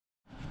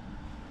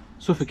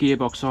So for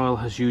gearbox oil,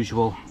 as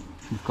usual,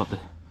 we've got the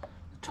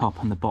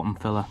top and the bottom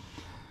filler.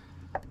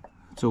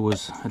 It's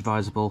always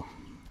advisable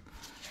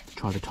to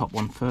try the top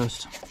one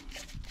first,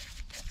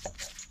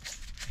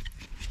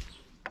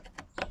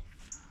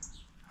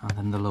 and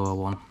then the lower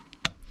one.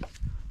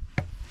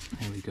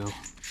 There we go.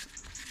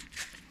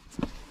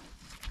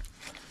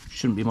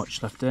 Shouldn't be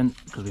much left in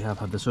because we have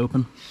had this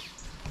open.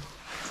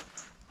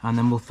 And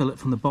then we'll fill it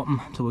from the bottom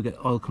until we get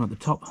oil coming at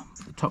the top.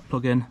 Put the top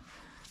plug in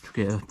to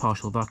create a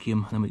partial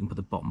vacuum, and then we can put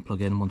the bottom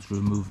plug in once we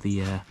remove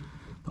the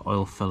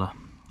oil filler,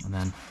 and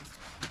then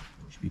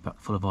it should be back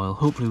full of oil.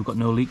 Hopefully we've got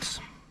no leaks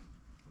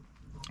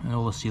and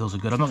all the seals are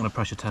good. I'm not going to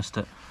pressure test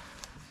it,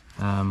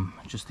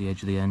 just the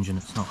edge of the engine.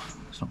 It's not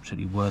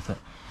particularly worth it.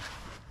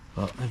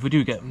 But if we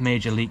do get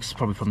major leaks,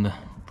 probably from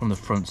the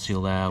front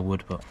seal there, I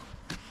would. But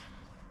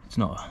it's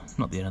not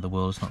the end of the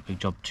world. It's not a big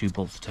job. 2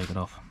 bolts to take it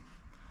off.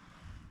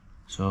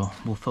 So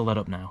we'll fill that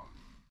up now.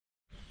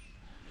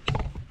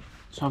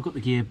 So I've got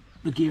the gear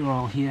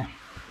oil here,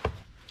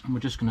 and we're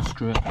just going to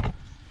screw it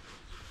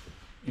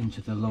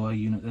into the lower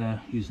unit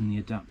there using the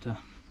adapter.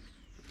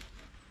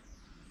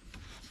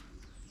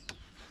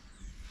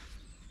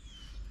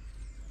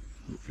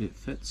 Hopefully it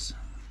fits.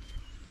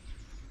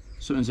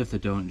 Sometimes if they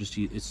don't,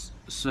 it's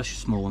especially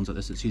small ones like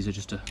this, it's easier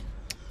just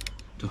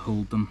to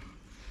hold them.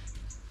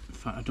 In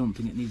fact, I don't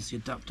think it needs the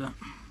adapter.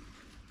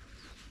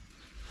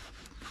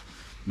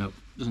 Nope,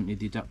 doesn't need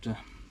the adapter.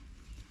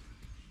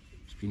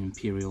 It's been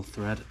imperial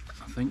thread,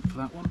 I think, for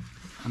that one.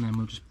 And then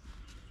we'll just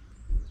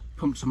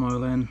pump some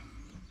oil in.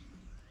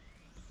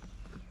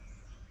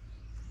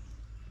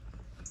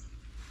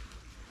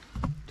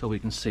 Till we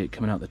can see it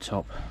coming out the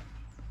top.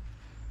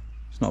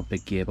 It's not a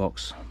big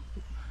gearbox,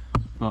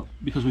 but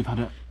because we've had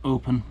it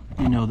open,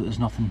 we know that there's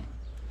nothing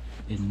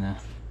in there.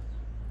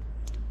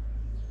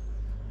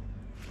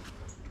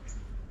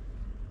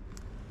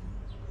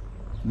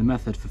 The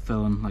method for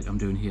filling, like I'm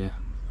doing here,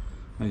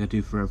 like I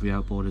do for every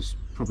outboard, is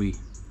probably,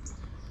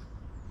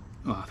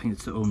 well, I think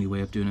it's the only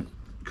way of doing it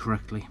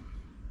correctly.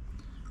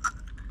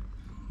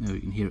 Now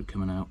you can hear it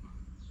coming out.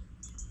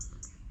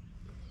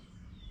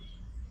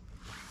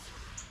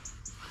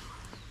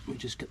 We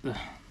just get the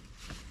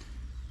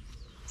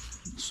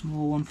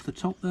small one for the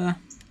top there.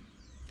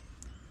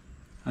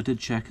 I did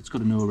check, it's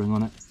got an O-ring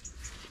on it.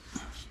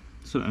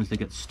 Sometimes they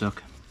get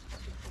stuck.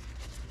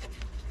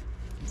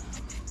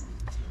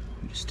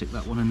 We just stick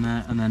that one in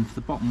there, and then for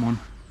the bottom one,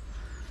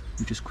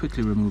 we just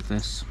quickly remove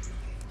this.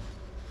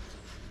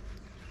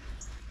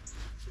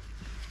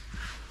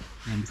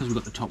 And because we've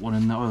got the top one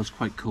in, the oil's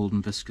quite cold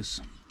and viscous.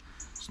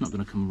 It's not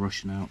going to come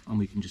rushing out, and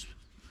we can just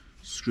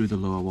screw the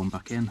lower one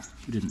back in.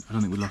 I don't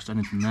think we lost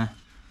anything there.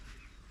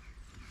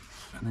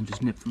 And then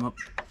just nip them up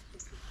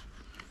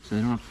so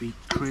they don't have to be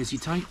crazy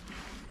tight.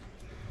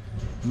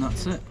 And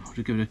that's it. I'll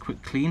just give it a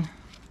quick clean.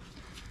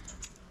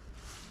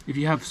 If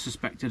you have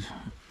suspected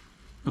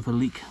of a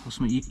leak or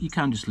something, you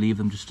can just leave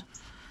them just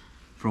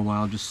for a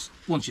while, just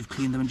once you've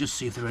cleaned them, and just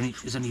see if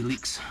there's any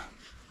leaks.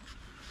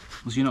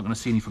 Because you're not going to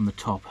see any from the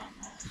top.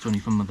 It's only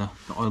from the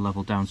oil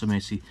level down, so you may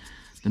see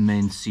the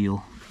main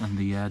seal and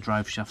the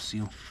drive shaft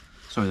seal.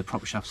 Sorry, the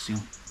prop shaft seal.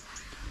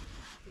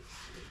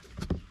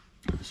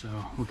 So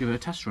we'll give it a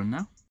test run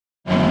now.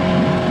 So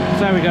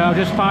there we go, I've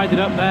just fired it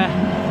up there.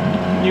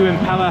 New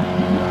impeller.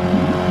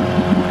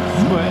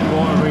 Squirting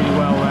water really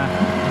well there.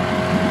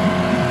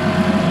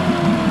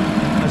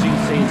 As you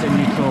can see, it's in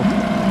neutral.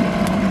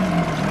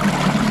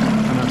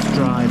 And that's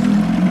drive.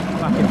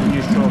 Back into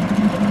neutral.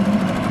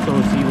 So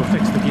obviously we'll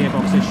fix the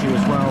gearbox issue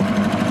as well.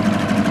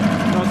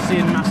 Not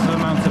seeing massive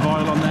amounts of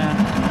oil on there.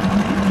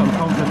 So I'm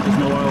confident there's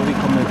no oil leak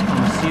on the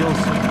seals.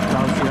 So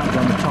obviously that'll be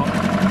on the top.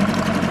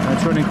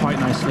 It's running quite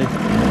nicely.